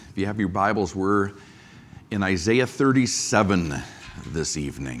If you have your Bibles, we're in Isaiah 37 this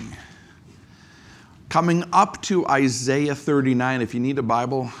evening. Coming up to Isaiah 39, if you need a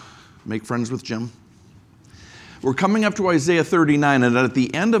Bible, make friends with Jim. We're coming up to Isaiah 39, and at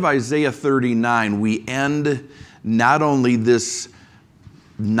the end of Isaiah 39, we end not only this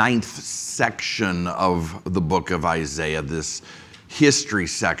ninth section of the book of Isaiah, this history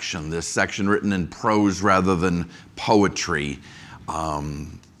section, this section written in prose rather than poetry,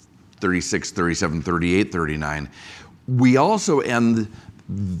 36, 37, 38, 39. We also end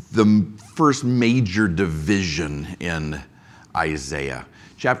the first major division in Isaiah.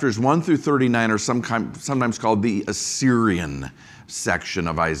 Chapters 1 through 39 are sometimes called the Assyrian section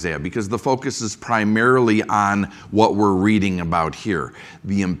of Isaiah because the focus is primarily on what we're reading about here,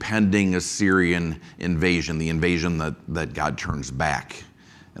 the impending Assyrian invasion, the invasion that God turns back.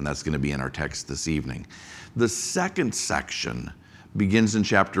 And that's going to be in our text this evening. The second section begins in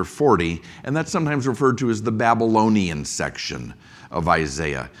chapter 40, and that's sometimes referred to as the Babylonian section of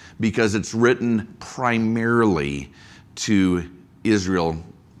Isaiah because it's written primarily to Israel,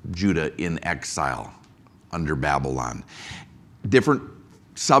 Judah in exile under Babylon. Different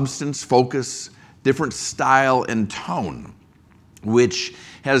substance, focus, different style and tone, which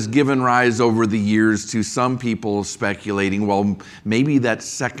has given rise over the years to some people speculating, well, maybe that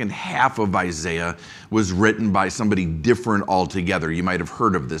second half of Isaiah was written by somebody different altogether. You might have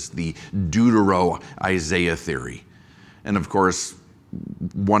heard of this, the Deutero-Isaiah theory. And of course,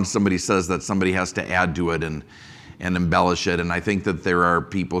 once somebody says that, somebody has to add to it and embellish it. And I think that there are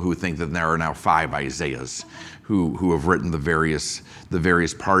people who think that there are now 5 Isaiahs who have written the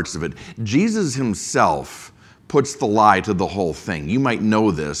various parts of it. Jesus himself puts the lie to the whole thing. You might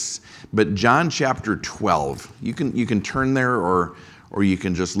know this, but John chapter 12, you can turn there or you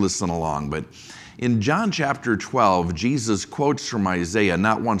can just listen along. But in John chapter 12, Jesus quotes from Isaiah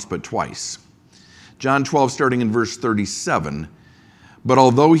not once but twice. John 12, starting in verse 37, but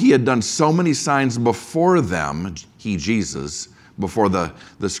although he had done so many signs before them, he, Jesus, before the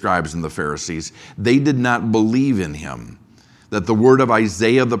scribes and the Pharisees, they did not believe in him, that the word of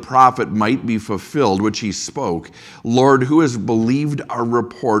Isaiah the prophet might be fulfilled, which he spoke, Lord, who has believed our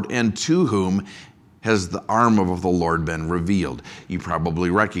report, and to whom has the arm of the Lord been revealed? You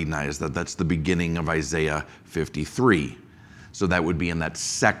probably recognize that that's the beginning of Isaiah 53. So that would be in that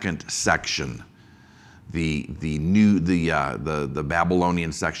second section, the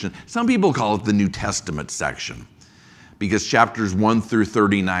Babylonian section. Some people call it the New Testament section, because chapters 1 through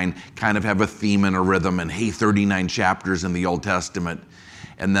 39 kind of have a theme and a rhythm, and 39 chapters in the Old Testament.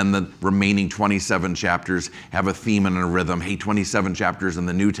 And then the remaining 27 chapters have a theme and a rhythm. 27 chapters in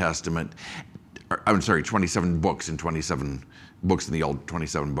the New Testament. 27 books and 27 books in the Old,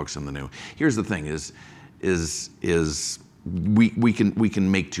 27 books in the New. Here's the thing is we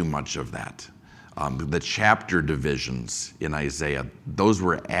can make too much of that. The chapter divisions in Isaiah, those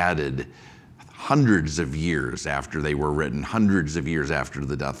were added hundreds of years after they were written, hundreds of years after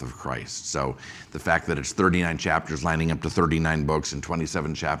the death of Christ. So the fact that it's 39 chapters lining up to 39 books and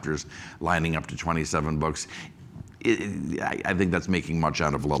 27 chapters lining up to 27 books, I think that's making much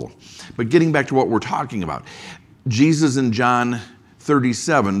out of little. But getting back to what we're talking about, Jesus in John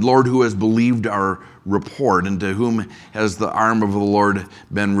 37, Lord, who has believed our report, and to whom has the arm of the Lord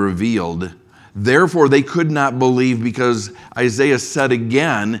been revealed. Therefore they could not believe, because Isaiah said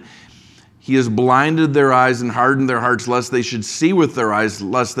again, he has blinded their eyes and hardened their hearts, lest they should see with their eyes,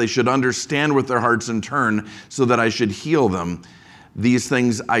 lest they should understand with their hearts and turn, so that I should heal them. These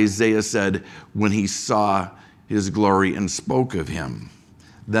things Isaiah said when he saw his glory and spoke of him.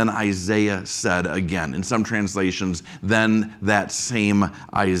 Then Isaiah said again. In some translations, then that same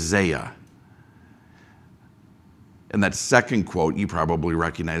Isaiah. And that second quote you probably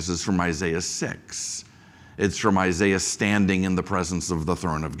recognize is from Isaiah 6. It's from Isaiah standing in the presence of the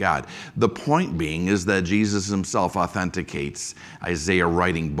throne of God. The point being is that Jesus himself authenticates Isaiah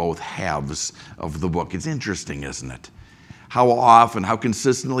writing both halves of the book. It's interesting, isn't it? How often, how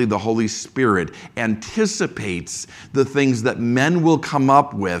consistently the Holy Spirit anticipates the things that men will come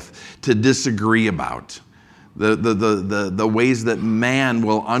up with to disagree about. The ways that man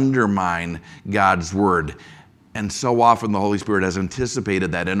will undermine God's word. And so often the Holy Spirit has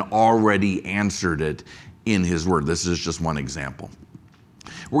anticipated that and already answered it in his word. This is just one example.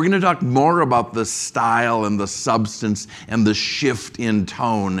 We're going to talk more about the style and the substance and the shift in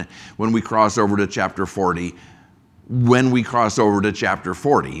tone when we cross over to chapter 40. But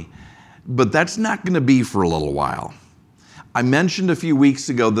that's not going to be for a little while. I mentioned a few weeks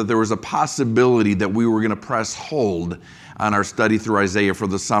ago that there was a possibility that we were going to press hold on our study through Isaiah for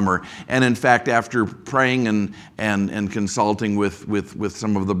the summer. And in fact, after praying and consulting with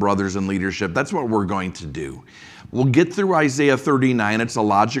some of the brothers in leadership, that's what we're going to do. We'll get through Isaiah 39. It's a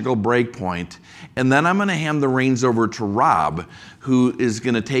logical break point. And then I'm going to hand the reins over to Rob, who is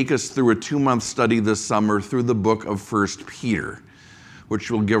going to take us through a 2-month study this summer through the book of 1 Peter,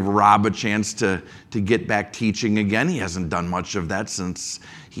 which will give Rob a chance to get back teaching again. He hasn't done much of that since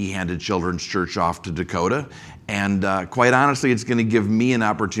he handed Children's Church off to Dakota. And quite honestly, it's going to give me an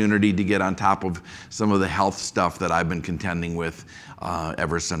opportunity to get on top of some of the health stuff that I've been contending with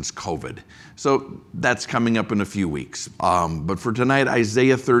ever since COVID. So that's coming up in a few weeks. But for tonight,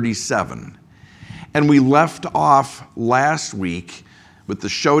 Isaiah 37. And we left off last week with the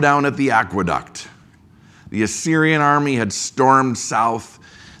showdown at the aqueduct. The Assyrian army had stormed south.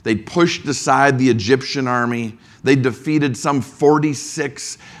 They'd pushed aside the Egyptian army. They defeated some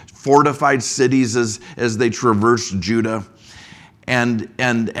 46 fortified cities as they traversed Judah. And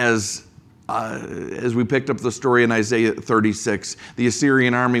as we picked up the story in Isaiah 36, the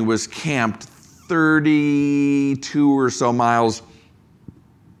Assyrian army was camped 32 or so miles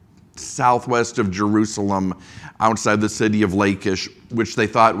southwest of Jerusalem, outside the city of Lachish, which they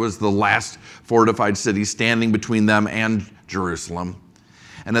thought was the last fortified city standing between them and Jerusalem.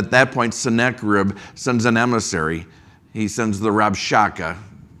 And at that point, Sennacherib sends an emissary. He sends the Rabshakeh,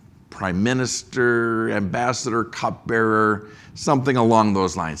 prime minister, ambassador, cupbearer, something along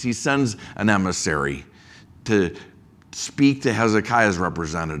those lines. He sends an emissary to speak to Hezekiah's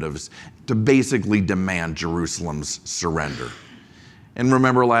representatives to basically demand Jerusalem's surrender. And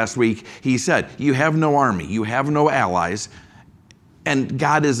remember last week, he said, you have no army, you have no allies, and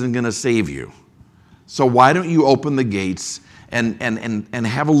God isn't going to save you. So why don't you open the gates and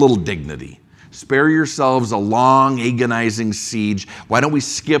have a little dignity? Spare yourselves a long, agonizing siege. Why don't we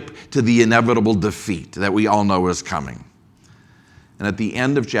skip to the inevitable defeat that we all know is coming? And at the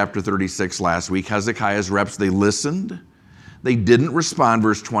end of chapter 36 last week, Hezekiah's reps, they listened. They didn't respond,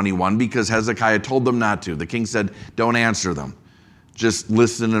 verse 21, because Hezekiah told them not to. The king said, don't answer them. Just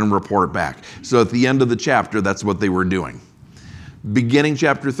listen and report back. So at the end of the chapter, that's what they were doing. Beginning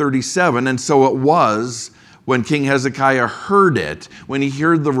chapter 37, and so it was when King Hezekiah heard it, when he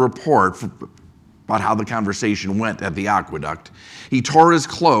heard the report about how the conversation went at the aqueduct, he tore his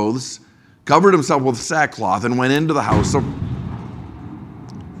clothes, covered himself with sackcloth, and went into the house of...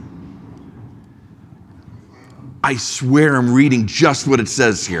 I swear I'm reading just what it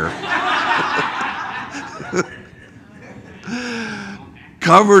says here.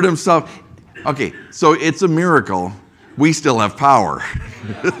 Covered himself. Okay, so it's a miracle. We still have power.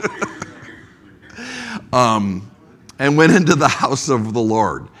 And went into the house of the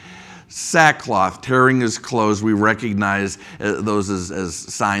Lord. Sackcloth, tearing his clothes, we recognize those as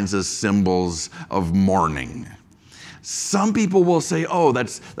signs, as symbols of mourning. Some people will say, oh,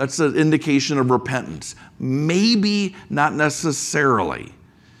 that's an indication of repentance. Maybe not necessarily.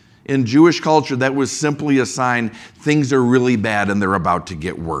 In Jewish culture, that was simply a sign things are really bad and they're about to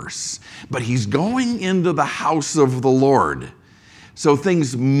get worse. But he's going into the house of the Lord. So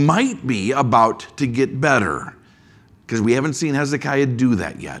things might be about to get better, because we haven't seen Hezekiah do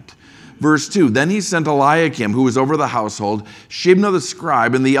that yet. Verse 2, then he sent Eliakim, who was over the household, Shebna the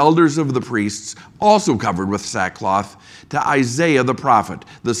scribe, and the elders of the priests, also covered with sackcloth, to Isaiah the prophet,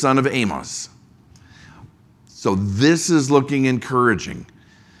 the son of Amos. So this is looking encouraging.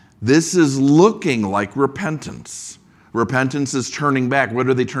 This is looking like repentance. Repentance is turning back. What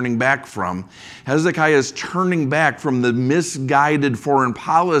are they turning back from? Hezekiah is turning back from the misguided foreign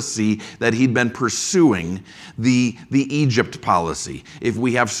policy that he'd been pursuing, the Egypt policy. If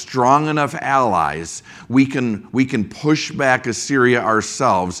we have strong enough allies, we can push back Assyria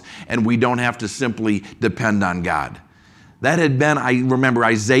ourselves, and we don't have to simply depend on God. That had been, I remember,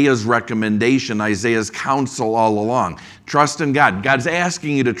 Isaiah's recommendation, Isaiah's counsel all along. Trust in God. God's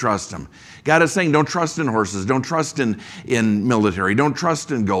asking you to trust him. God is saying, don't trust in horses. Don't trust in military. Don't trust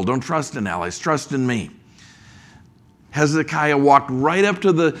in gold. Don't trust in allies. Trust in me. Hezekiah walked right up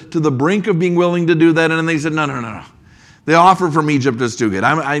to the brink of being willing to do that, and then they said, no. The offer from Egypt is too good.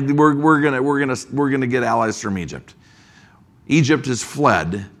 We're gonna get allies from Egypt. Egypt has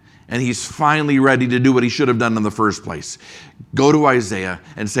fled. And he's finally ready to do what he should have done in the first place. Go to Isaiah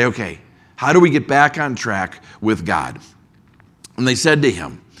and say, okay, how do we get back on track with God? And they said to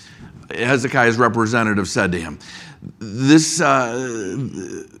him, Hezekiah's representative said to him, this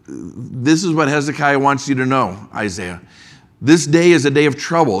is what Hezekiah wants you to know, Isaiah. This day is a day of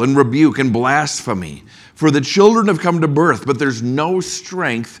trouble and rebuke and blasphemy. For the children have come to birth, but there's no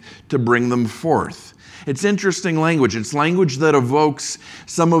strength to bring them forth. It's interesting language. It's language that evokes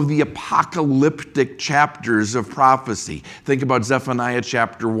some of the apocalyptic chapters of prophecy. Think about Zephaniah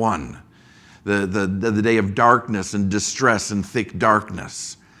chapter 1, the day of darkness and distress and thick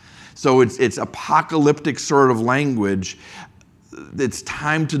darkness. So it's apocalyptic sort of language. It's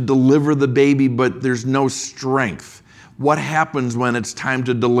time to deliver the baby, but there's no strength. What happens when it's time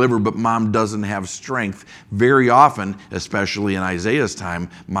to deliver, but mom doesn't have strength? Very often, especially in Isaiah's time,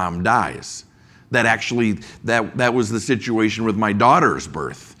 mom dies. That was the situation with my daughter's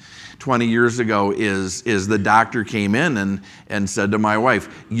birth. 20 years ago is the doctor came in and said to my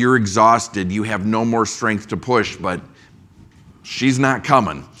wife, "You're exhausted. You have no more strength to push, but she's not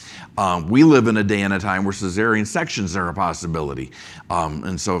coming." We live in a day and a time where cesarean sections are a possibility.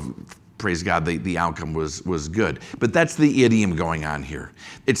 And so praise God, the outcome was good. But that's the idiom going on here.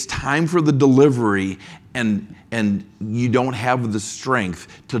 It's time for the delivery, and you don't have the strength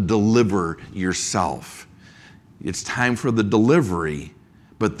to deliver yourself. It's time for the delivery,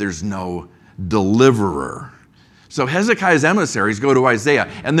 but there's no deliverer. So Hezekiah's emissaries go to Isaiah,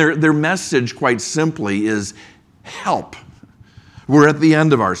 and their message, quite simply, is help. We're at the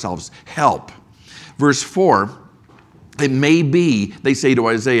end of ourselves. Help. Verse 4, it may be, they say to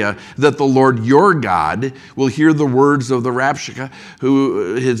Isaiah, that the Lord your God will hear the words of the Rabshakeh,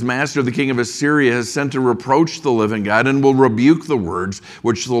 who his master, the king of Assyria, has sent to reproach the living God, and will rebuke the words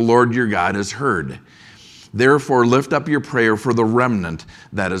which the Lord your God has heard. Therefore, lift up your prayer for the remnant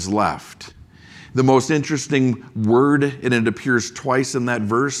that is left. The most interesting word, and it appears twice in that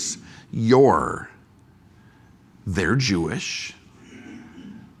verse, your. They're Jewish.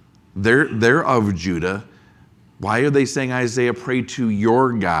 They're of Judah. Why are they saying, Isaiah, pray to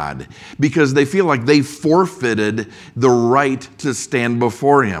your God? Because they feel like they forfeited the right to stand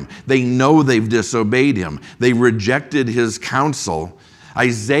before him. They know they've disobeyed him. They rejected his counsel.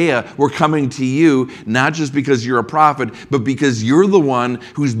 Isaiah, we're coming to you not just because you're a prophet, but because you're the one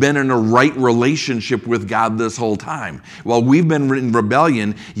who's been in a right relationship with God this whole time. While we've been in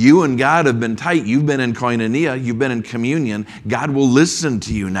rebellion, you and God have been tight. You've been in koinonia. You've been in communion. God will listen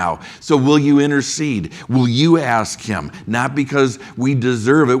to you now. So will you intercede? Will you ask him? Not because we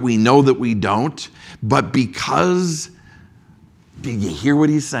deserve it. We know that we don't. But because, do you hear what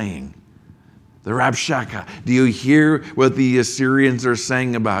he's saying? The Rabshakeh, do you hear what the Assyrians are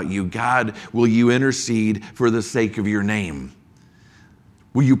saying about you? God, will you intercede for the sake of your name?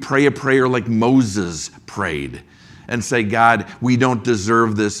 Will you pray a prayer like Moses prayed and say, God, we don't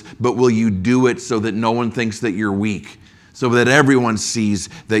deserve this, but will you do it so that no one thinks that you're weak, so that everyone sees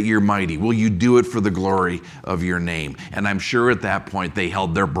that you're mighty? Will you do it for the glory of your name? And I'm sure at that point they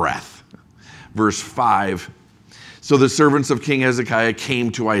held their breath. Verse 5, so the servants of King Hezekiah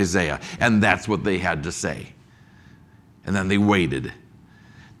came to Isaiah, and that's what they had to say. And then they waited.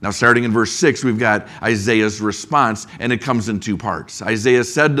 Now, starting in verse 6, we've got Isaiah's response, and it comes in two parts. Isaiah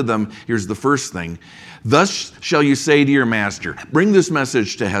said to them, here's the first thing, thus shall you say to your master, bring this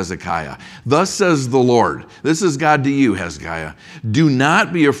message to Hezekiah. Thus says the Lord, this is God to you, Hezekiah, do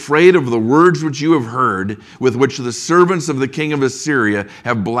not be afraid of the words which you have heard, with which the servants of the king of Assyria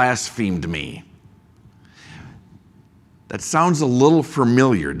have blasphemed me. That sounds a little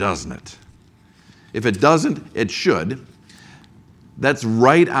familiar, doesn't it? If it doesn't, it should. That's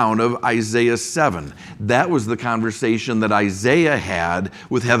right out of Isaiah 7. That was the conversation that Isaiah had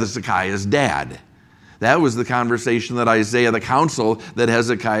with Hezekiah's dad. That was the conversation that Isaiah, the counsel that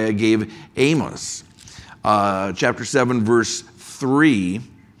Hezekiah gave Amos. Chapter 7, verse 3.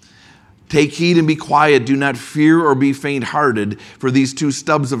 Take heed and be quiet. Do not fear or be faint-hearted for these two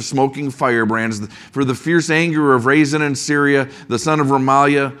stubs of smoking firebrands, for the fierce anger of Rezin in Syria, the son of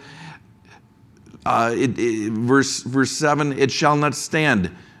Remaliah. Verse 7, it shall not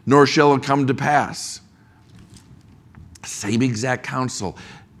stand, nor shall it come to pass. Same exact counsel.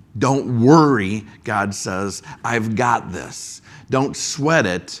 Don't worry, God says, I've got this. Don't sweat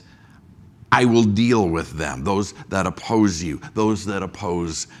it. I will deal with them, those that oppose you, those that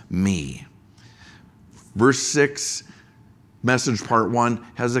oppose me. Verse 6, message part 1,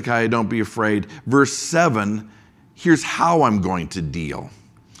 Hezekiah, don't be afraid. Verse 7, here's how I'm going to deal.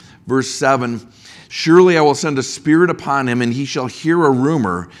 Verse 7, surely I will send a spirit upon him, and he shall hear a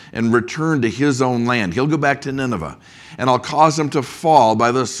rumor and return to his own land. He'll go back to Nineveh, and I'll cause him to fall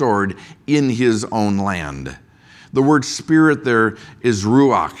by the sword in his own land. The word spirit there is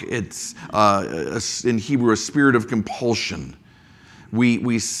ruach. It's in Hebrew a spirit of compulsion.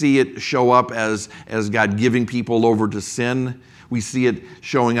 We see it show up as God giving people over to sin. We see it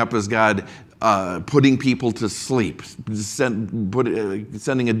showing up as God putting people to sleep,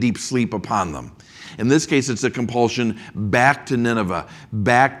 sending a deep sleep upon them. In this case, it's a compulsion back to Nineveh,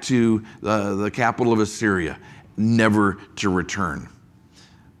 back to the capital of Assyria, never to return.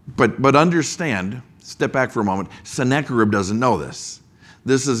 But understand, step back for a moment, Sennacherib doesn't know this.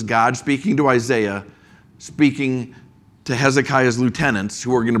 This is God speaking to Isaiah, speaking to Hezekiah's lieutenants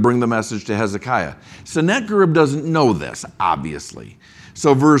who are going to bring the message to Hezekiah. Sennacherib doesn't know this, obviously.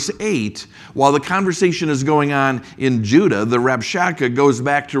 So verse 8, while the conversation is going on in Judah, the Rabshakeh goes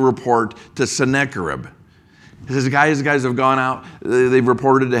back to report to Sennacherib. His guys have gone out, they've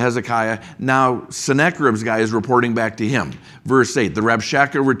reported to Hezekiah. Now Sennacherib's guy is reporting back to him. Verse 8, the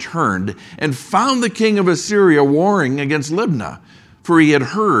Rabshakeh returned and found the king of Assyria warring against Libnah. For the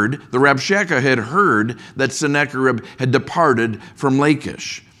Rabshakeh had heard that Sennacherib had departed from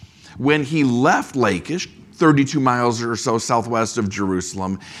Lachish. When he left Lachish, 32 miles or so southwest of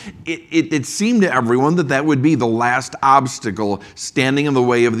Jerusalem, it seemed to everyone that would be the last obstacle standing in the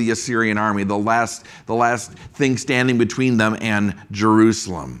way of the Assyrian army, the last thing standing between them and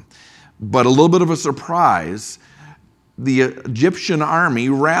Jerusalem. But a little bit of a surprise, the Egyptian army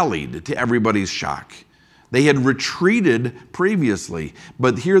rallied to everybody's shock. They had retreated previously,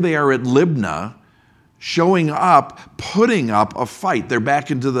 but here they are at Libnah, showing up, putting up a fight. They're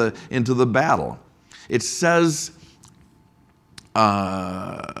back into the battle. It says,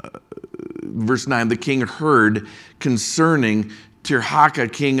 verse 9, the king heard concerning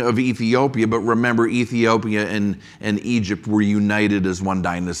Tirhakah, king of Ethiopia, but remember Ethiopia and Egypt were united as one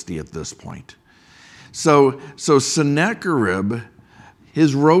dynasty at this point. So Sennacherib,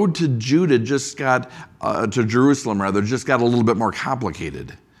 his road to Judah to Jerusalem just got a little bit more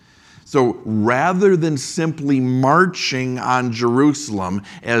complicated. So rather than simply marching on Jerusalem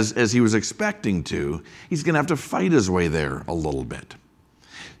as he was expecting to, he's going to have to fight his way there a little bit.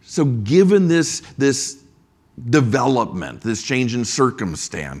 So given this development, this change in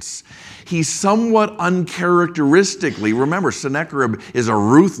circumstance, he somewhat uncharacteristically, remember Sennacherib is a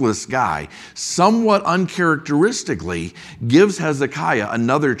ruthless guy, somewhat uncharacteristically gives Hezekiah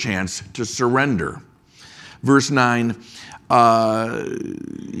another chance to surrender. Verse 9,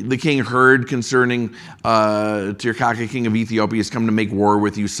 the king heard concerning Tirhakah, king of Ethiopia, has come to make war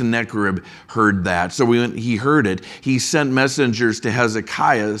with you. Sennacherib heard that. So he heard it. He sent messengers to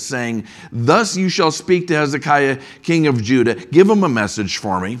Hezekiah saying, thus you shall speak to Hezekiah, king of Judah. Give him a message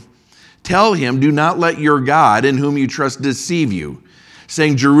for me. Tell him, do not let your God, in whom you trust, deceive you,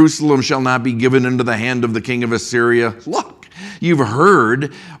 saying, Jerusalem shall not be given into the hand of the king of Assyria. Look, you've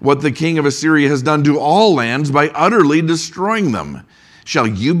heard what the king of Assyria has done to all lands by utterly destroying them. Shall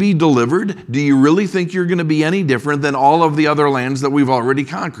you be delivered? Do you really think you're going to be any different than all of the other lands that we've already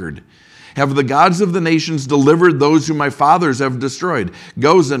conquered? Have the gods of the nations delivered those whom my fathers have destroyed?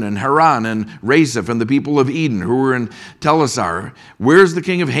 Gozan and Haran and Raseph and the people of Eden who were in Telassar. Where's the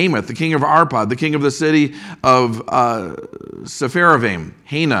king of Hamath, the king of Arpad, the king of the city of Sepharvaim,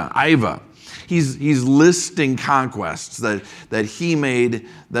 Hena, Iva? He's listing conquests that he made,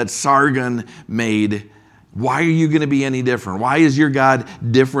 that Sargon made. Why are you going to be any different? Why is your God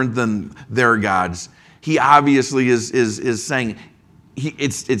different than their gods? He obviously is saying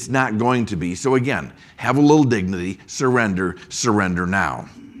it's not going to be. So again, have a little dignity, surrender now.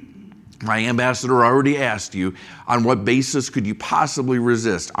 My ambassador already asked you, on what basis could you possibly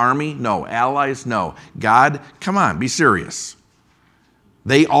resist? Army? No. Allies? No. God? Come on, be serious.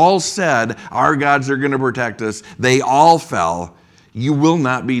 They all said, our gods are going to protect us. They all fell. You will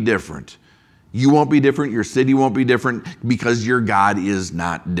not be different. You won't be different. Your city won't be different because your God is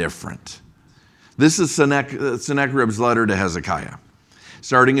not different. This is Sennacherib's letter to Hezekiah.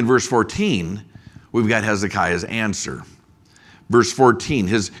 Starting in verse 14, we've got Hezekiah's answer. Verse 14,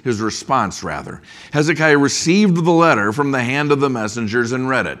 his response rather. Hezekiah received the letter from the hand of the messengers and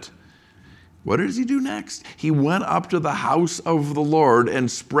read it. What does he do next? He went up to the house of the Lord and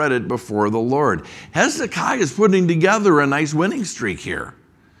spread it before the Lord. Hezekiah is putting together a nice winning streak here.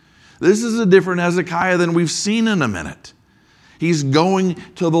 This is a different Hezekiah than we've seen in a minute. He's going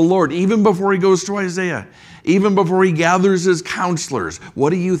to the Lord, even before he goes to Isaiah, even before he gathers his counselors.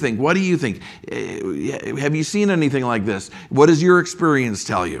 What do you think? What do you think? Have you seen anything like this? What does your experience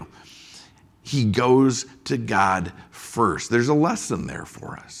tell you? He goes to God first. There's a lesson there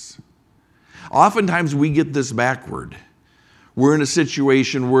for us. Oftentimes we get this backward. We're in a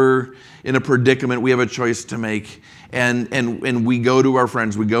situation, we're in a predicament, we have a choice to make, and we go to our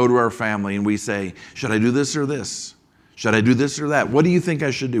friends, we go to our family, and we say, should I do this or this? Should I do this or that? What do you think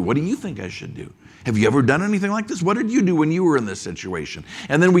I should do? What do you think I should do? Have you ever done anything like this? What did you do when you were in this situation?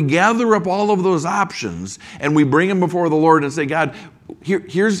 And then we gather up all of those options and we bring them before the Lord and say, God,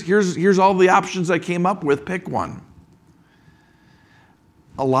 Here's all the options I came up with. Pick one.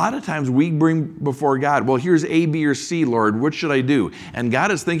 A lot of times we bring before God, well, here's A, B, or C, Lord. What should I do? And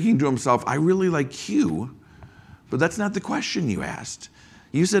God is thinking to himself, I really like Q, but that's not the question you asked.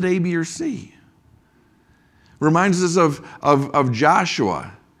 You said A, B, or C. Reminds us of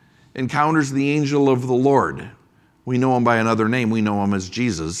Joshua, encounters the angel of the Lord. We know him by another name. We know him as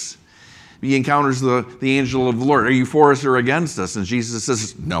Jesus. He encounters the angel of the Lord. Are you for us or against us? And Jesus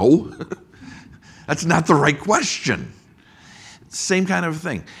says, no. That's not the right question. Same kind of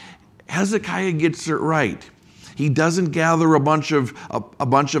thing. Hezekiah gets it right. He doesn't gather a bunch of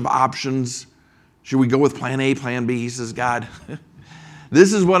options. Should we go with plan A, plan B? He says, God,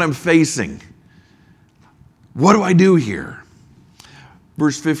 this is what I'm facing. What do I do here?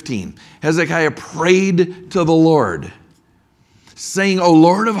 Verse 15, Hezekiah prayed to the Lord, saying, O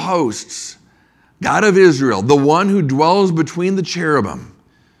Lord of hosts, God of Israel, the one who dwells between the cherubim,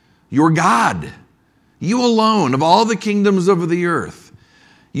 your God, you alone of all the kingdoms of the earth,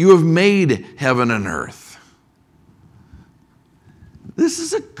 you have made heaven and earth. This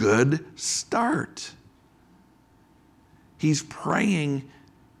is a good start. He's praying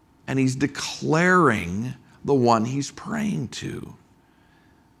and he's declaring the one he's praying to.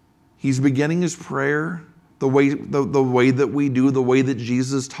 He's beginning his prayer the way that we do, the way that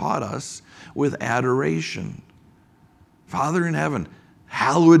Jesus taught us, with adoration. Father in heaven,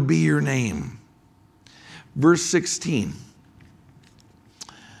 hallowed be your name. Verse 16.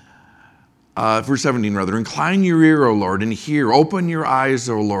 Verse 17, rather. Incline your ear, O Lord, and hear. Open your eyes,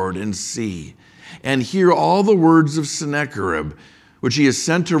 O Lord, and see. And hear all the words of Sennacherib, which he has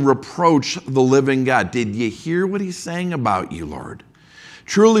sent to reproach the living God. Did you hear what he's saying about you, Lord?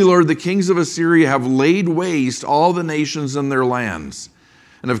 Truly, Lord, the kings of Assyria have laid waste all the nations and their lands,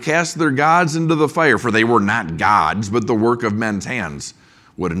 and have cast their gods into the fire, for they were not gods, but the work of men's hands,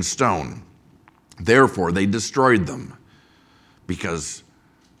 wood and stone. Therefore, they destroyed them, because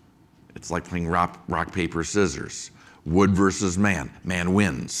it's like playing rock, paper, scissors. Wood versus man. Man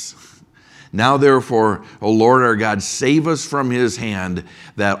wins. Now, therefore, O Lord our God, save us from his hand,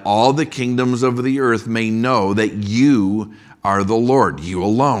 that all the kingdoms of the earth may know that you are the Lord, you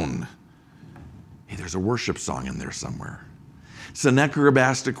alone. Hey, there's a worship song in there somewhere. Sennacherib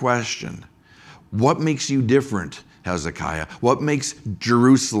asked a question. What makes you different, Hezekiah? What makes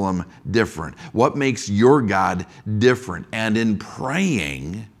Jerusalem different? What makes your God different? And in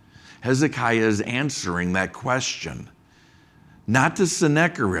praying, Hezekiah is answering that question. Not to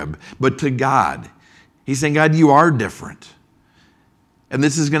Sennacherib, but to God. He's saying, God, you are different. And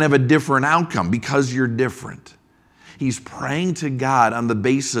this is going to have a different outcome because you're different. He's praying to God on the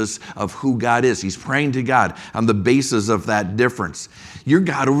basis of who God is. He's praying to God on the basis of that difference. You're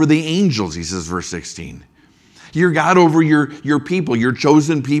God over the angels, he says, verse 16. You're God over your people, your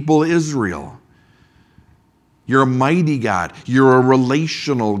chosen people, Israel. You're a mighty God. You're a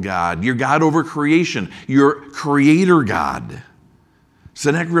relational God. You're God over creation. You're creator God.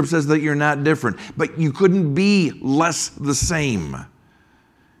 Sennacherib says that you're not different, but you couldn't be less the same.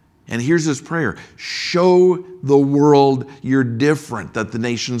 And here's his prayer. Show the world you're different, that the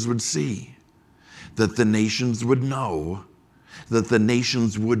nations would see, that the nations would know, that the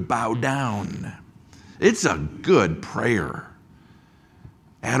nations would bow down. It's a good prayer.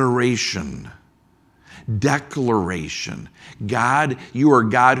 Adoration. Declaration. God, you are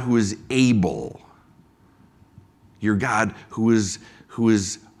God who is able. You're God who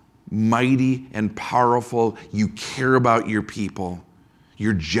is mighty and powerful. You care about your people.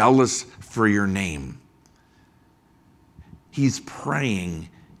 You're jealous for your name. He's praying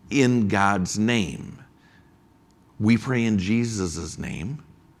in God's name. We pray in Jesus' name.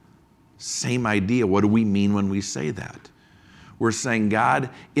 Same idea. What do we mean when we say that? We're saying,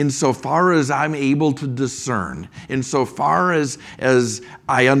 God, insofar as I'm able to discern, insofar as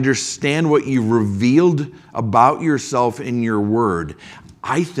I understand what you revealed about yourself in your word,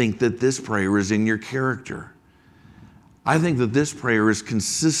 I think that this prayer is in your character. I think that this prayer is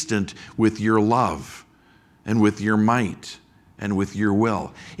consistent with your love and with your might and with your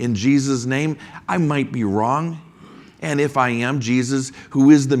will. In Jesus' name, I might be wrong. And if I am, Jesus,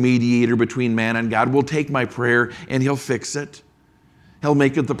 who is the mediator between man and God, will take my prayer and he'll fix it. He'll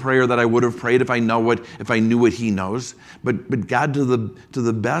make it the prayer that I would have prayed if I knew what he knows. But God, to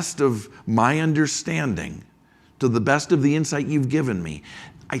the best of my understanding, to the best of the insight you've given me,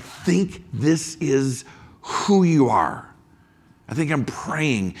 I think this is who you are. I think I'm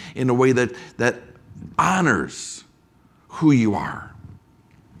praying in a way that honors who you are.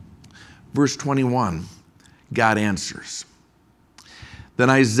 Verse 21, God answers. Then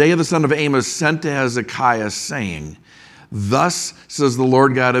Isaiah the son of Amos sent to Hezekiah, saying, Thus says the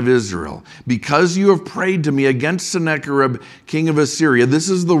Lord God of Israel, because you have prayed to me against Sennacherib, king of Assyria, this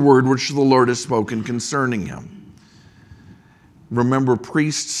is the word which the Lord has spoken concerning him. Remember,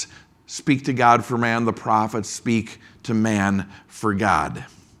 priests speak to God for man, the prophets speak to man for God.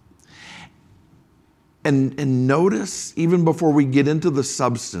 And notice, even before we get into the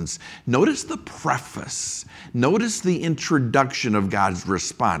substance, notice the preface. Notice the introduction of God's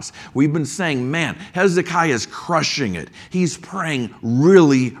response. We've been saying, man, Hezekiah is crushing it. He's praying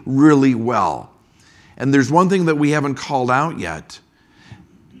really, really well. And there's one thing that we haven't called out yet.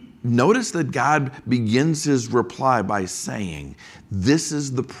 Notice that God begins his reply by saying, this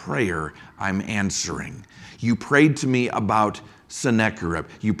is the prayer I'm answering. You prayed to me about Sennacherib.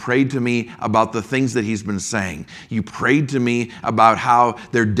 You prayed to me about the things that he's been saying. You prayed to me about how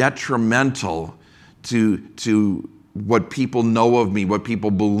they're detrimental to what people know of me, what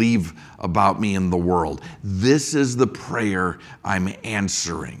people believe about me in the world. This is the prayer I'm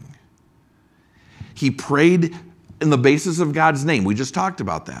answering. He prayed in the basis of God's name. We just talked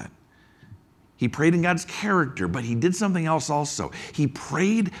about that. He prayed in God's character, but he did something else also. He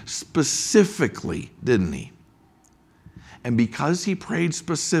prayed specifically, didn't he? And because he prayed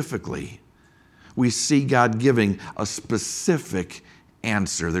specifically, we see God giving a specific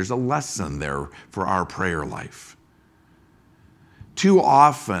answer. There's a lesson there for our prayer life. Too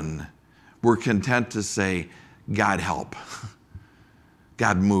often, we're content to say, God help.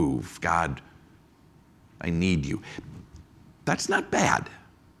 God move. God, I need you. That's not bad.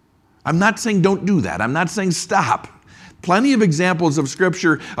 I'm not saying don't do that. I'm not saying stop. Plenty of examples of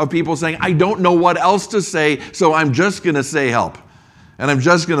Scripture of people saying, I don't know what else to say, so I'm just going to say help. And I'm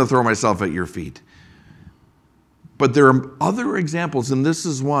just going to throw myself at your feet. But there are other examples, and this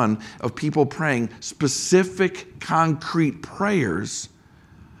is one, of people praying specific, concrete prayers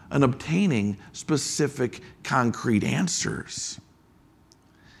and obtaining specific, concrete answers.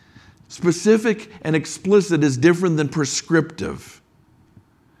 Specific and explicit is different than prescriptive.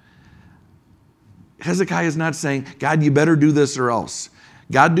 Hezekiah is not saying, God, you better do this or else.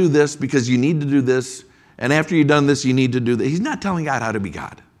 God, do this because you need to do this. And after you've done this, you need to do that. He's not telling God how to be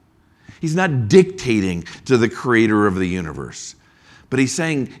God. He's not dictating to the creator of the universe. But he's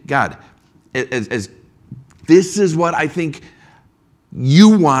saying, God, as this is what I think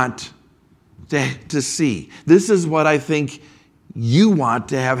you want to see. This is what I think you want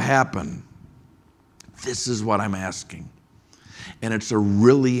to have happen. This is what I'm asking. And it's a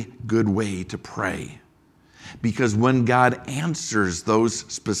really good way to pray. Because when God answers those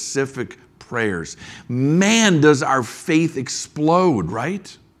specific prayers, man, does our faith explode,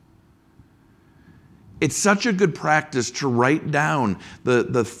 right? It's such a good practice to write down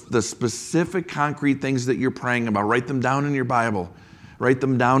the specific concrete things that you're praying about. Write them down in your Bible. Write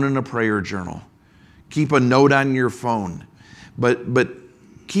them down in a prayer journal. Keep a note on your phone. But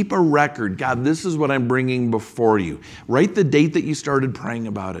keep a record. God, this is what I'm bringing before you. Write the date that you started praying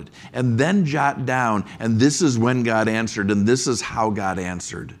about it. And then jot down, and this is when God answered, and this is how God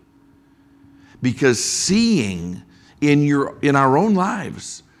answered. Because seeing in our own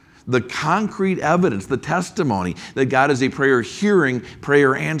lives the concrete evidence, the testimony that God is a prayer hearing,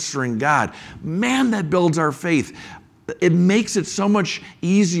 prayer answering God, man, that builds our faith. It makes it so much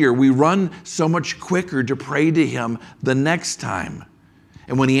easier. We run so much quicker to pray to him the next time.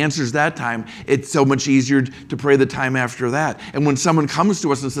 And when he answers that time, it's so much easier to pray the time after that. And when someone comes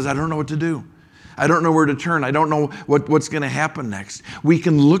to us and says, I don't know what to do. I don't know where to turn. I don't know what's going to happen next. We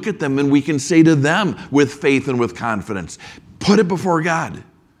can look at them and we can say to them with faith and with confidence, put it before God.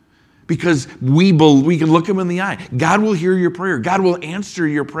 Because we can look him in the eye. God will hear your prayer. God will answer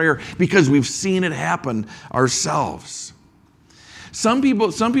your prayer because we've seen it happen ourselves. Some people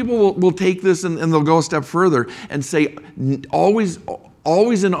will take this and they'll go a step further and say, always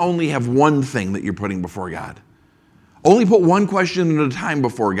and only have one thing that you're putting before God. Only put one question at a time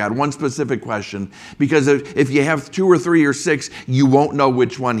before God, one specific question, because if you have 2 or 3 or 6, you won't know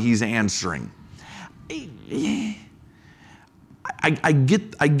which one he's answering. I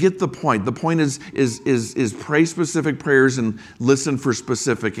get the point. The point is pray specific prayers and listen for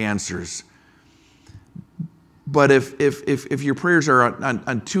specific answers. But if your prayers are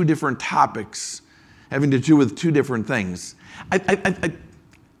on 2 different topics, having to do with 2 different things, I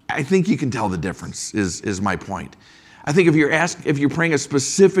think you can tell the difference. Is my point. I think if you're praying a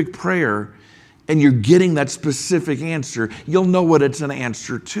specific prayer and you're getting that specific answer, you'll know what it's an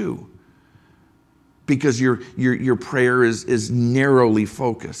answer to. Because your prayer is narrowly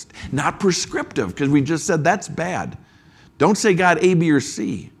focused, not prescriptive, because we just said that's bad. Don't say, God, A, B, or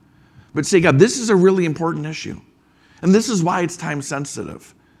C, but say, God, this is a really important issue, and this is why it's time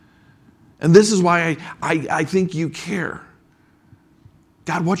sensitive. And this is why I think you care.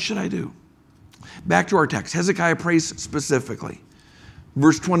 God, what should I do? Back to our text. Hezekiah prays specifically.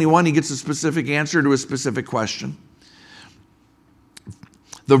 Verse 21, he gets a specific answer to a specific question.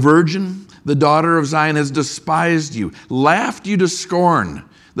 The virgin, the daughter of Zion, has despised you, laughed you to scorn.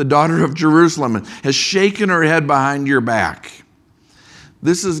 The daughter of Jerusalem has shaken her head behind your back.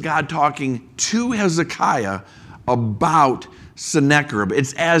 This is God talking to Hezekiah about Sennacherib.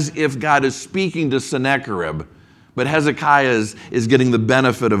 It's as if God is speaking to Sennacherib, but Hezekiah is getting the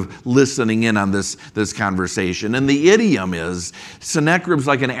benefit of listening in on this conversation. And the idiom is, Sennacherib's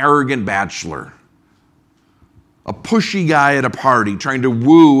like an arrogant bachelor, a pushy guy at a party trying to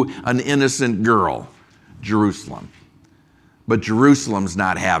woo an innocent girl, Jerusalem. But Jerusalem's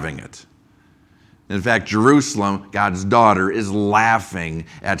not having it. In fact, Jerusalem, God's daughter, is laughing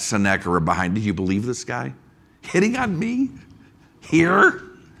at Sennacherib behind. Did you believe this guy? Hitting on me? Here?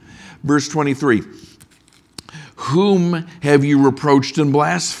 Verse 23. Whom have you reproached and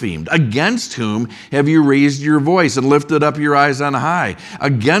blasphemed? Against whom have you raised your voice and lifted up your eyes on high?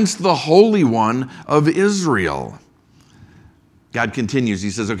 Against the Holy One of Israel. God continues. He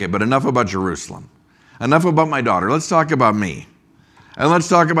says, okay, but enough about Jerusalem. Enough about my daughter. Let's talk about me. And let's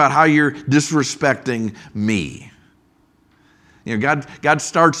talk about how you're disrespecting me. You know, God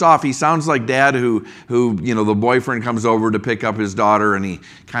starts off, he sounds like dad who the boyfriend comes over to pick up his daughter and he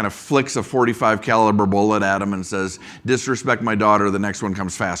kind of flicks a .45 caliber bullet at him and says, disrespect my daughter, the next one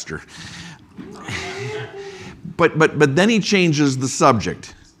comes faster. But then he changes the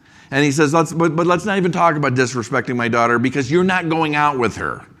subject. And he says, let's not even talk about disrespecting my daughter because you're not going out with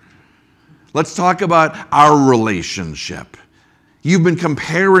her. Let's talk about our relationship. You've been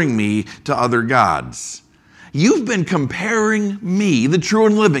comparing me to other gods. You've been comparing me, the true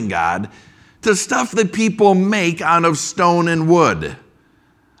and living God, to stuff that people make out of stone and wood.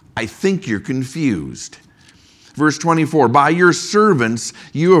 I think you're confused. Verse 24, by your servants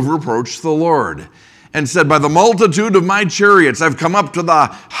you have reproached the Lord and said, by the multitude of my chariots I've come up to the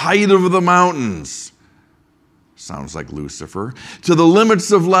height of the mountains. Sounds like Lucifer. To the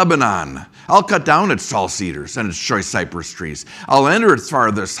limits of Lebanon. I'll cut down its tall cedars and its choice cypress trees. I'll enter its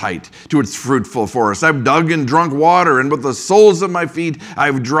farthest height to its fruitful forest. I've dug and drunk water, and with the soles of my feet,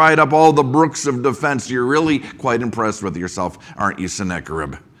 I've dried up all the brooks of defense. You're really quite impressed with yourself, aren't you,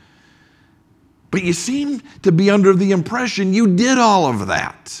 Sennacherib? But you seem to be under the impression you did all of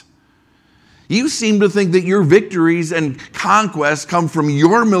that. You seem to think that your victories and conquests come from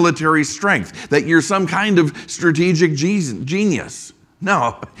your military strength, that you're some kind of strategic genius.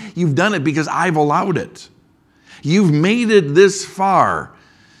 No, you've done it because I've allowed it. You've made it this far.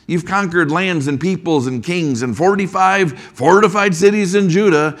 You've conquered lands and peoples and kings and 45 fortified cities in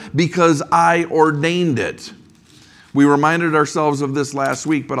Judah because I ordained it. We reminded ourselves of this last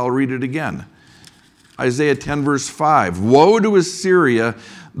week, but I'll read it again. Isaiah 10 verse 5. Woe to Assyria,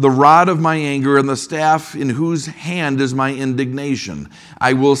 the rod of my anger and the staff in whose hand is my indignation.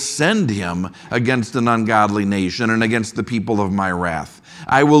 I will send him against an ungodly nation and against the people of my wrath.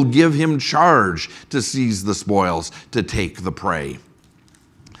 I will give him charge to seize the spoils, to take the prey.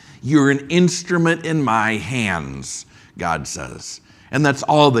 You're an instrument in my hands, God says. And that's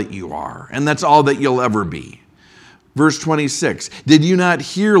all that you are. And that's all that you'll ever be. Verse 26, did you not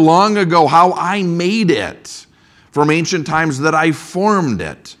hear long ago how I made it? From ancient times that I formed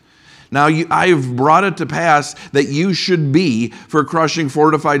it. Now I have brought it to pass that you should be for crushing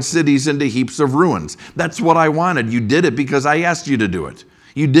fortified cities into heaps of ruins. That's what I wanted. You did it because I asked you to do it.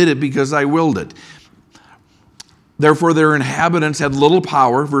 You did it because I willed it. Therefore their inhabitants had little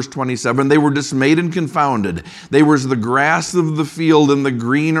power. Verse 27, they were dismayed and confounded. They were as the grass of the field and the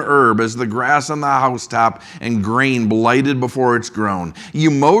green herb, as the grass on the housetop and grain blighted before it's grown.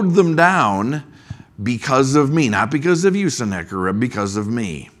 You mowed them down because of me, not because of you, Sennacherib, because of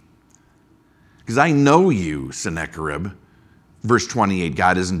me. Because I know you, Sennacherib. Verse 28,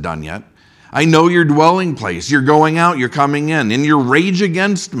 God isn't done yet. I know your dwelling place. You're going out, you're coming in your rage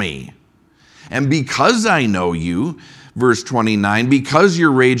against me. And because I know you, verse 29, because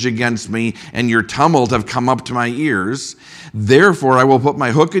your rage against me and your tumult have come up to my ears, therefore I will put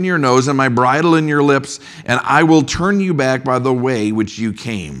my hook in your nose and my bridle in your lips, and I will turn you back by the way which you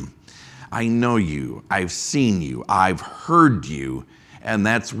came. I know you, I've seen you, I've heard you, and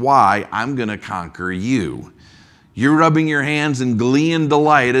that's why I'm going to conquer you. You're rubbing your hands in glee and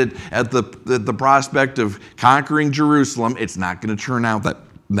delight at the prospect of conquering Jerusalem. It's not going to turn out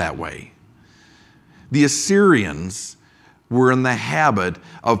that way. The Assyrians were in the habit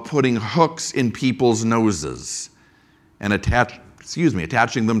of putting hooks in people's noses and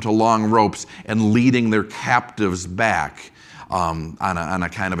attaching them to long ropes and leading their captives back. on a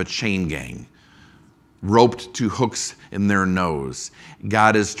kind of a chain gang, roped to hooks in their nose.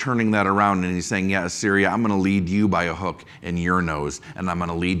 God is turning that around and he's saying, yeah, Assyria, I'm going to lead you by a hook in your nose, and I'm going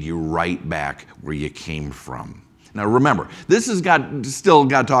to lead you right back where you came from. Now remember, this is still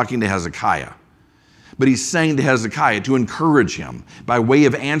God talking to Hezekiah. But he's saying to Hezekiah to encourage him by way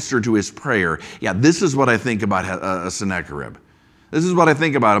of answer to his prayer. Yeah, this is what I think about Sennacherib. This is what I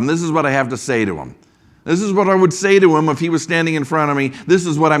think about him. This is what I have to say to him. This is what I would say to him if he was standing in front of me. This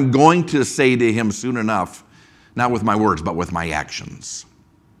is what I'm going to say to him soon enough. Not with my words, but with my actions.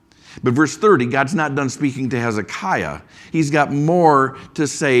 But verse 30, God's not done speaking to Hezekiah. He's got more to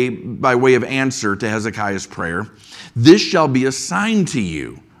say by way of answer to Hezekiah's prayer. This shall be a sign to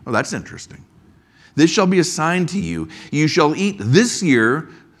you. Oh, that's interesting. This shall be a sign to you. You shall eat this year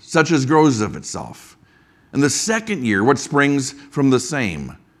such as grows of itself. And the second year, what springs from the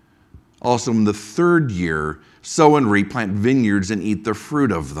same. Also in the third year, sow and reap, plant vineyards and eat the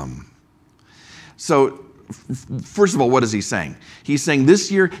fruit of them. So, first of all, what is he saying? He's saying this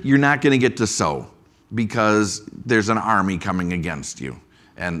year, you're not going to get to sow because there's an army coming against you.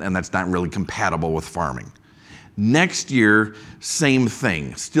 And that's not really compatible with farming. Next year, same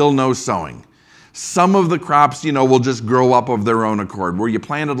thing. Still no sowing. Some of the crops, will just grow up of their own accord. Where you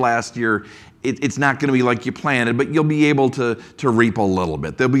planted last year, it's not going to be like you planted, but you'll be able to reap a little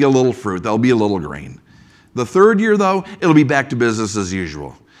bit. There'll be a little fruit. There'll be a little grain. The third year, though, it'll be back to business as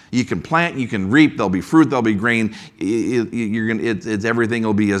usual. You can plant, you can reap, there'll be fruit, there'll be grain. Everything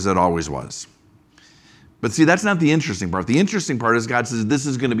will be as it always was. But see, that's not the interesting part. The interesting part is God says this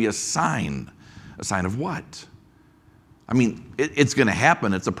is going to be a sign. A sign of what? I mean, it's going to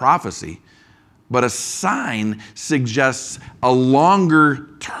happen. It's a prophecy. But a sign suggests a longer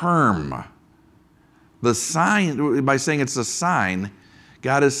term. The sign, by saying it's a sign,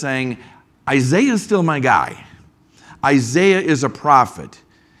 God is saying, Isaiah is still my guy. Isaiah is a prophet.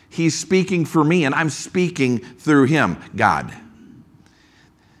 He's speaking for me, and I'm speaking through him, God.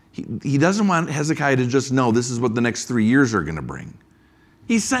 He doesn't want Hezekiah to just know this is what the next 3 years are going to bring.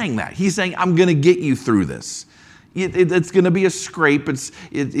 He's saying that. He's saying, I'm going to get you through this. It's going to be a scrape. It's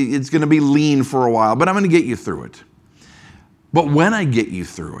going to be lean for a while, but I'm going to get you through it. But when I get you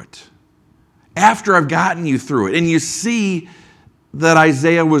through it, after I've gotten you through it, and you see that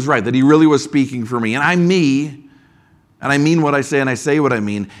Isaiah was right, that he really was speaking for me, and I'm me, and I mean what I say, and I say what I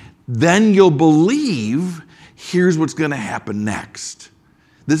mean, then you'll believe here's what's going to happen next.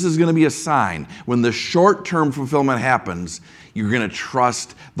 This is going to be a sign. When the short-term fulfillment happens, you're going to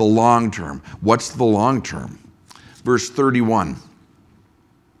trust the long term. What's the long term? Verse 31.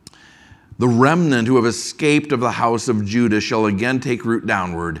 The remnant who have escaped of the house of Judah shall again take root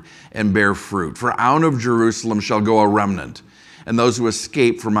downward and bear fruit. For out of Jerusalem shall go a remnant, and those who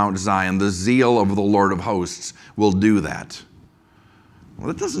escape from Mount Zion, the zeal of the Lord of hosts will do that. Well,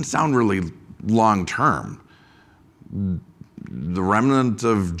 that doesn't sound really long term. The remnant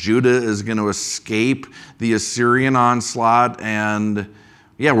of Judah is going to escape the Assyrian onslaught, and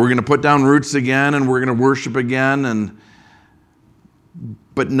we're going to put down roots again, and we're going to worship again.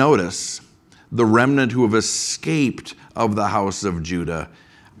 But notice, the remnant who have escaped of the house of Judah,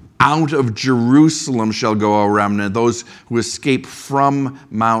 out of Jerusalem shall go a remnant, those who escape from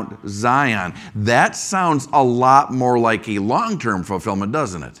Mount Zion. That sounds a lot more like a long-term fulfillment,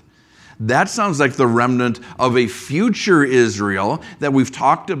 doesn't it? That sounds like the remnant of a future Israel that we've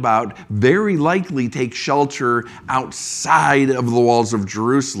talked about very likely takes shelter outside of the walls of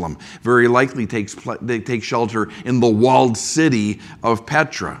Jerusalem. Very likely they take shelter in the walled city of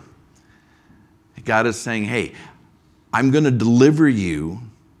Petra. God is saying, hey, I'm going to deliver you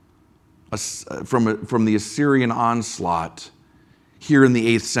from the Assyrian onslaught here in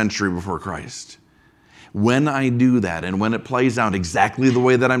the 8th century before Christ. When I do that, and when it plays out exactly the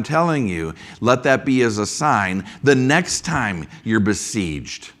way that I'm telling you, let that be as a sign the next time you're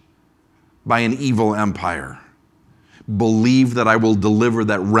besieged by an evil empire. Believe that I will deliver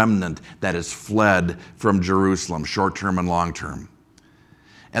that remnant that has fled from Jerusalem, short-term and long-term.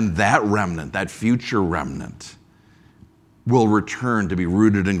 And that remnant, that future remnant, will return to be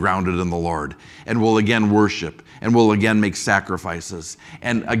rooted and grounded in the Lord, and will again worship, and will again make sacrifices,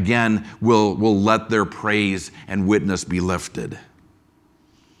 and again will let their praise and witness be lifted. A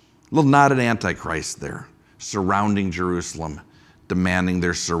little nod at Antichrist there, surrounding Jerusalem, demanding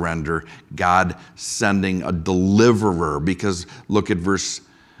their surrender, God sending a deliverer, because look at verse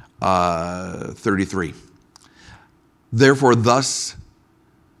 33. Therefore thus,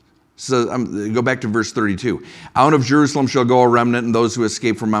 so go back to verse 32. Out of Jerusalem shall go a remnant, and those who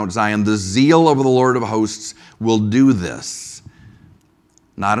escape from Mount Zion. The zeal of the Lord of hosts will do this.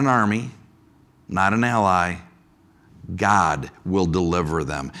 Not an army, not an ally, God will deliver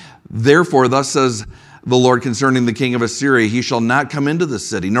them. Therefore, thus says the Lord concerning the king of Assyria, he shall not come into the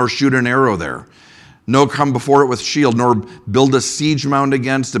city, nor shoot an arrow there, nor come before it with shield, nor build a siege mound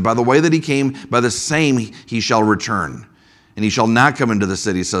against it. By the way that he came, by the same he shall return. And he shall not come into the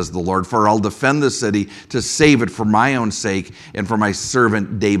city, says the Lord, for I'll defend the city to save it for my own sake and for my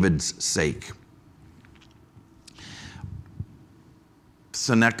servant David's sake.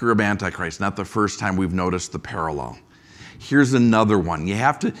 Sennacherib Antichrist, not the first time we've noticed the parallel. Here's another one. You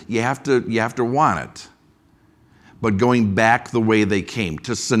have to want it. But going back the way they came.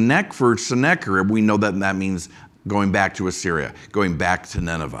 For Sennacherib, we know that means going back to Assyria, going back to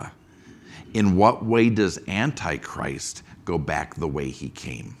Nineveh. In what way does Antichrist go back the way he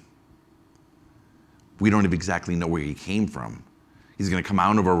came? We don't even exactly know where he came from. He's going to come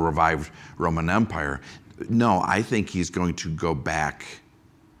out of a revived Roman Empire. No, I think he's going to go back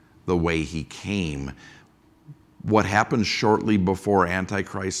the way he came. What happens shortly before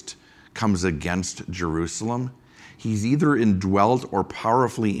Antichrist comes against Jerusalem? He's either indwelt or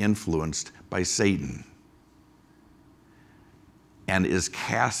powerfully influenced by Satan and is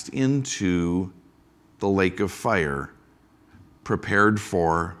cast into the lake of fire prepared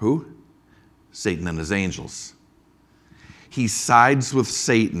for who? Satan and his angels. He sides with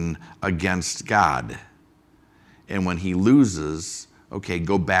Satan against God. And when he loses, okay,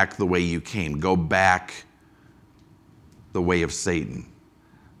 go back the way you came. Go back the way of Satan.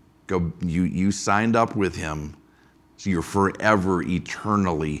 You signed up with him, so you're forever,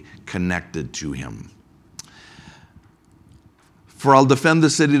 eternally connected to him. For I'll defend the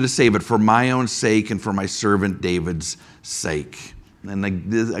city to save it for my own sake and for my servant David's sake. And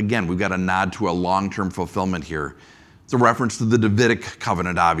again, we've got a nod to a long-term fulfillment here. It's a reference to the Davidic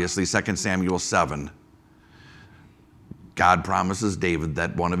covenant, obviously, 2 Samuel 7. God promises David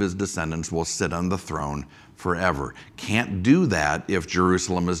that one of his descendants will sit on the throne forever. Can't do that if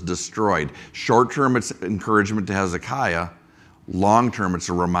Jerusalem is destroyed. Short-term, it's encouragement to Hezekiah. Long-term, it's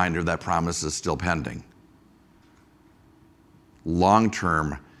a reminder that promise is still pending.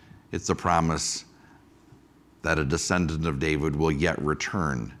 Long-term, it's a promise that a descendant of David will yet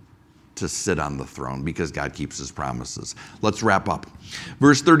return to sit on the throne because God keeps his promises. Let's wrap up.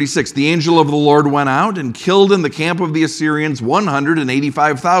 Verse 36, the angel of the Lord went out and killed in the camp of the Assyrians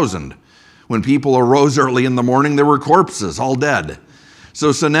 185,000. When people arose early in the morning, there were corpses, all dead.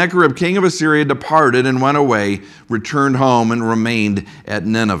 So Sennacherib, king of Assyria, departed and went away, returned home, and remained at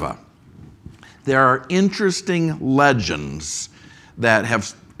Nineveh. There are interesting legends that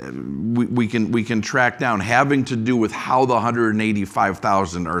we can track down having to do with how the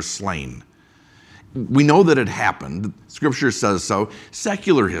 185,000 are slain. We know that it happened. Scripture says so.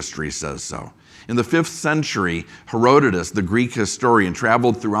 Secular history says so. In the 5th century, Herodotus, the Greek historian,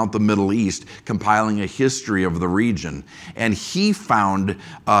 traveled throughout the Middle East, compiling a history of the region. And he found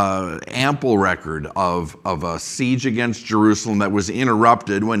ample record of a siege against Jerusalem that was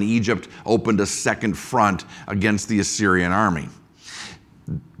interrupted when Egypt opened a second front against the Assyrian army.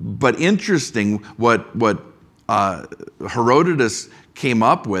 But interesting, what Herodotus came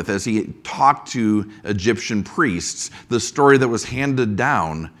up with as he talked to Egyptian priests, the story that was handed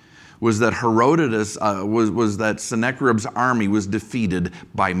down was that Herodotus was that Sennacherib's army was defeated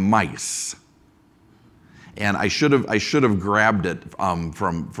by mice. And I should have grabbed it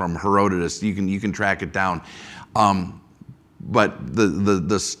from Herodotus. You can track it down. But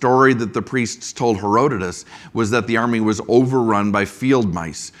the story that the priests told Herodotus was that the army was overrun by field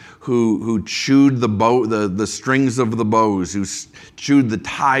mice who chewed the strings of the bows, who chewed the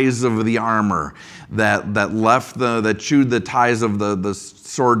ties of the armor, that chewed the ties of the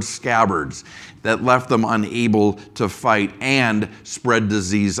sword scabbards, that left them unable to fight and spread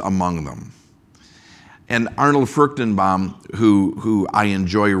disease among them. And Arnold Fruchtenbaum, who I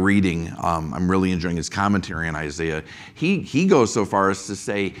enjoy reading, I'm really enjoying his commentary on Isaiah, he goes so far as to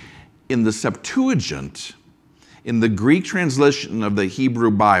say, in the Septuagint, in the Greek translation of the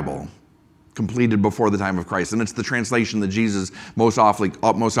Hebrew Bible, completed before the time of Christ, and it's the translation that Jesus most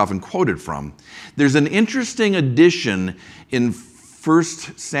often quoted from, there's an interesting addition in 1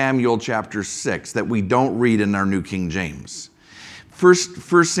 Samuel chapter 6 that we don't read in our New King James.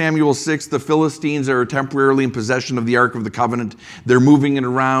 1 Samuel 6, the Philistines are temporarily in possession of the Ark of the Covenant. They're moving it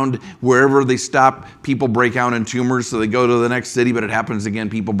around. Wherever they stop, people break out in tumors, so they go to the next city, but it happens again.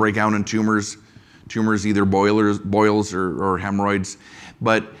 People break out in tumors. Tumors, either boils or hemorrhoids.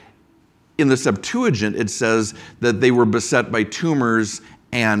 But in the Septuagint, it says that they were beset by tumors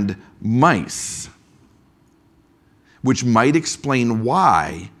and mice, which might explain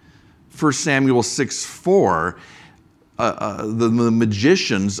why 1 Samuel 6:4 the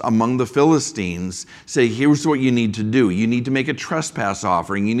magicians among the Philistines say, here's what you need to do. You need to make a trespass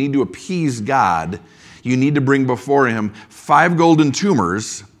offering. You need to appease God. You need to bring before him 5 golden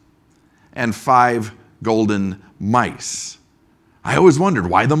tumors and 5 golden mice. I always wondered,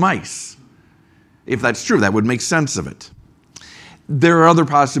 why the mice? If that's true, that would make sense of it. There are other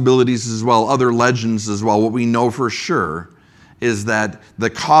possibilities as well, other legends as well. What we know for sure is that the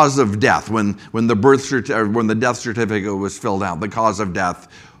cause of death, when the death certificate was filled out, the cause of death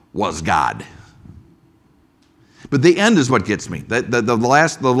was God. But the end is what gets me. The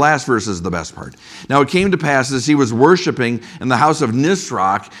last verse is the best part. Now it came to pass as he was worshiping in the house of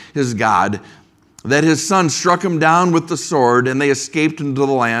Nisroch, his god, that his son struck him down with the sword, and they escaped into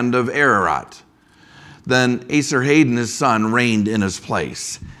the land of Ararat. Then Esarhaddon, his son, reigned in his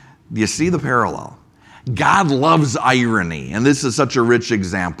place. Do you see the parallel? God loves irony, and this is such a rich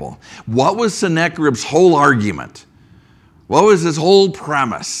example. What was Sennacherib's whole argument? What was his whole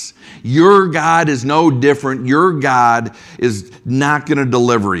premise? Your God is no different. Your God is not going to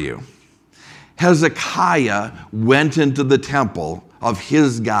deliver you. Hezekiah went into the temple of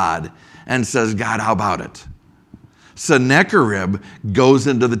his God and says, God, how about it? Sennacherib goes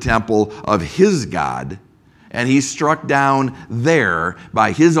into the temple of his God, and he's struck down there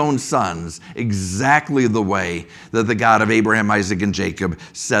by his own sons exactly the way that the God of Abraham, Isaac, and Jacob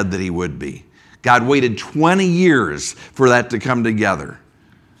said that he would be. God waited 20 years for that to come together,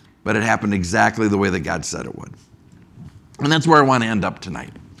 but it happened exactly the way that God said it would. And that's where I want to end up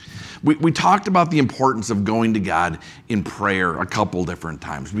tonight. We talked about the importance of going to God in prayer a couple different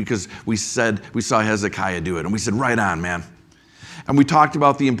times because we saw Hezekiah do it, and we said, right on, man. And we talked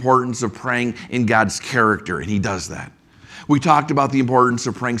about the importance of praying in God's character, and he does that. We talked about the importance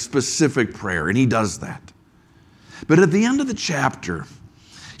of praying specific prayer, and he does that. But at the end of the chapter,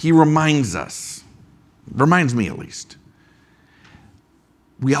 he reminds us, reminds me at least,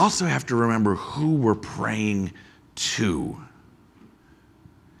 we also have to remember who we're praying to.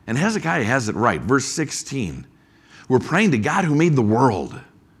 And Hezekiah has it right. Verse 16, we're praying to God who made the world.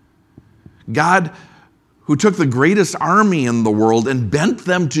 God who took the greatest army in the world and bent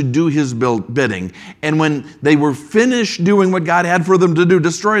them to do his bidding. And when they were finished doing what God had for them to do,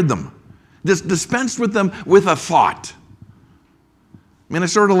 destroyed them. Just dispensed with them with a thought. I mean, I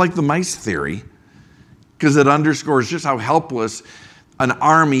sort of like the mice theory because it underscores just how helpless an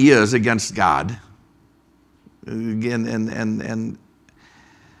army is against God. Again, and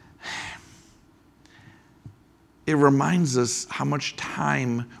it reminds us how much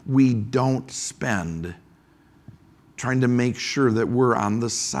time we don't spend trying to make sure that we're on the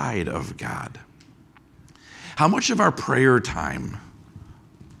side of God. How much of our prayer time,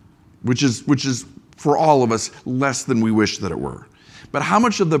 which is for all of us less than we wish that it were, but how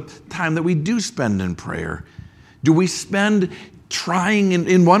much of the time that we do spend in prayer do we spend trying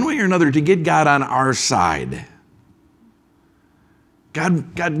in one way or another to get God on our side?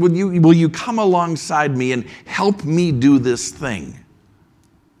 God, will you come alongside me and help me do this thing?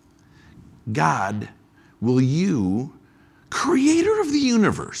 God, will you, creator of the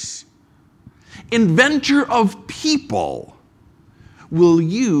universe, inventor of people, will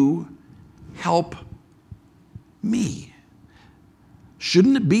you help me?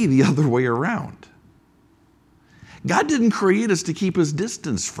 Shouldn't it be the other way around? God didn't create us to keep his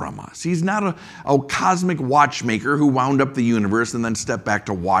distance from us. He's not a cosmic watchmaker who wound up the universe and then stepped back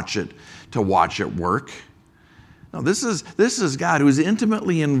to watch it work. No, this is God who is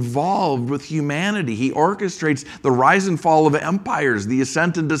intimately involved with humanity. He orchestrates the rise and fall of empires, the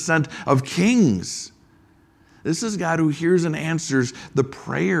ascent and descent of kings. This is God who hears and answers the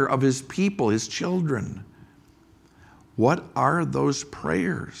prayer of his people, his children. What are those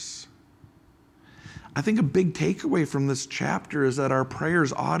prayers? I think a big takeaway from this chapter is that our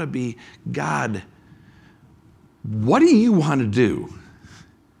prayers ought to be, God, what do you want to do?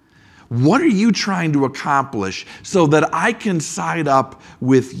 What are you trying to accomplish so that I can side up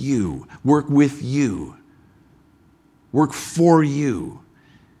with you, work with you, work for you,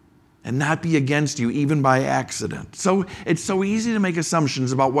 and not be against you even by accident? So it's so easy to make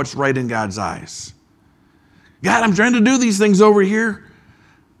assumptions about what's right in God's eyes. God, I'm trying to do these things over here.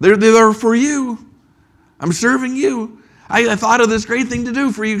 They're for you. I'm serving you. I thought of this great thing to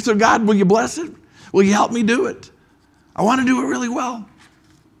do for you. So God, will you bless it? Will you help me do it? I want to do it really well.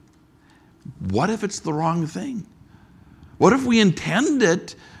 What if it's the wrong thing? What if we intend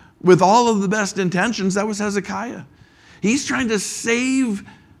it with all of the best intentions? That was Hezekiah. He's trying to save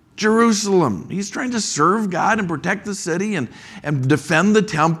Jerusalem. He's trying to serve God and protect the city and defend the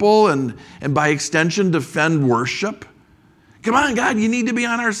temple and by extension defend worship. Come on, God, you need to be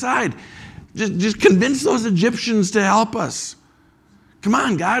on our side. Just convince those Egyptians to help us. Come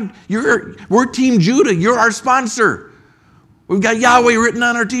on, God. We're Team Judah. You're our sponsor. We've got Yahweh written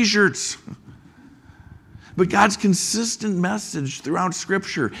on our t-shirts. But God's consistent message throughout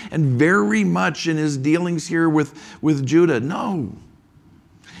Scripture, and very much in his dealings here with Judah, no.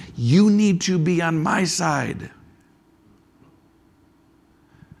 You need to be on my side.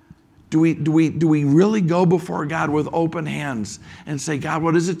 Do we really go before God with open hands and say, God,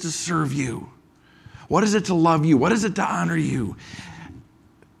 what is it to serve you? What is it to love you? What is it to honor you?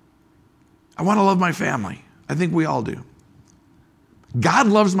 I want to love my family. I think we all do. God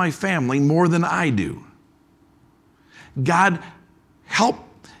loves my family more than I do. God, help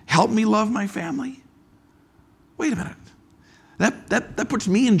me love my family? Wait a minute. That puts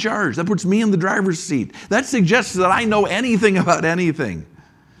me in charge. That puts me in the driver's seat. That suggests that I know anything about anything.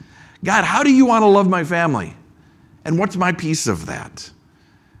 God, how do you want to love my family? And what's my piece of that?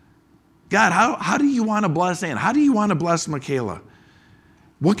 God, how do you want to bless Ann? How do you want to bless Michaela?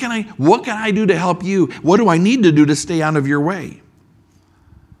 What can I do to help you? What do I need to do to stay out of your way?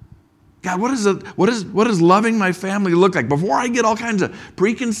 God, what does loving my family look like? Before I get all kinds of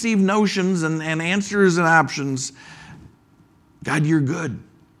preconceived notions and answers and options, God, you're good.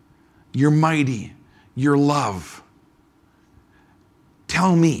 You're mighty. You're love.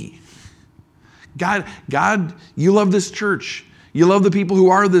 Tell me. God, you love this church. You love the people who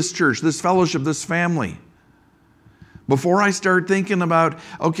are this church, this fellowship, this family. Before I start thinking about,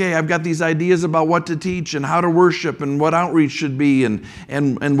 okay, I've got these ideas about what to teach and how to worship and what outreach should be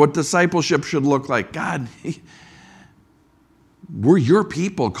and what discipleship should look like. God, we're your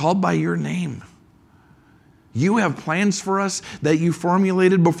people called by your name. You have plans for us that you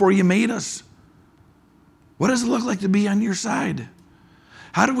formulated before you made us. What does it look like to be on your side?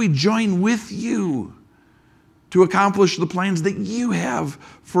 How do we join with you to accomplish the plans that you have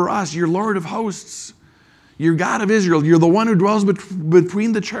for us? You're Lord of hosts. You're God of Israel. You're the one who dwells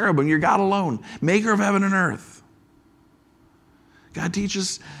between the cherubim. You're God alone, maker of heaven and earth. God, teach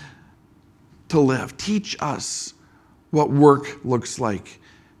us to live. Teach us what work looks like.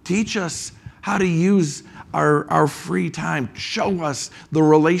 Teach us how to use our free time. Show us the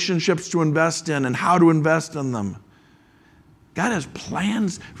relationships to invest in and how to invest in them. God has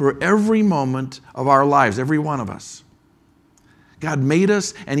plans for every moment of our lives, every one of us. God made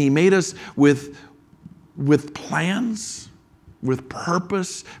us, and he made us with plans, with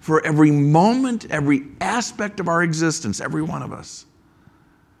purpose for every moment, every aspect of our existence, every one of us.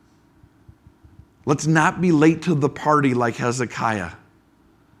 Let's not be late to the party like Hezekiah.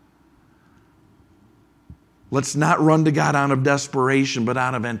 Let's not run to God out of desperation, but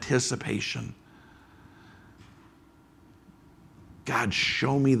out of anticipation. God,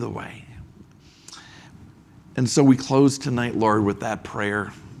 show me the way. And so we close tonight, Lord, with that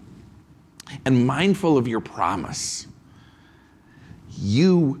prayer. And mindful of your promise,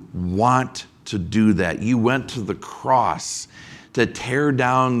 you want to do that. You went to the cross to tear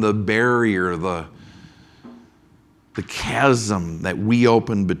down the barrier, the chasm that we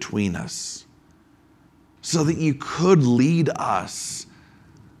opened between us, so that you could lead us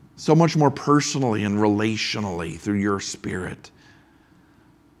so much more personally and relationally through your Spirit,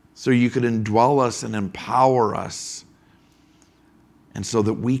 so you could indwell us and empower us, and so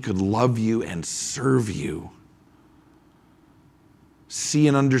that we could love you and serve you, see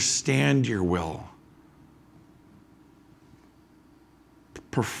and understand your will,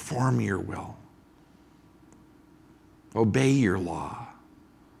 perform your will, obey your law,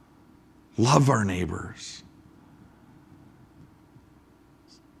 love our neighbors.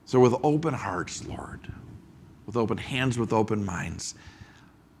 So with open hearts, Lord, with open hands, with open minds,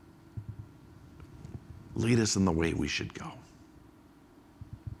 lead us in the way we should go.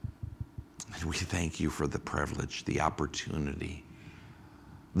 And we thank you for the privilege, the opportunity,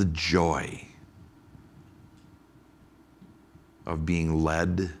 the joy of being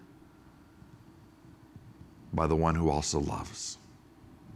led by the one who also loves.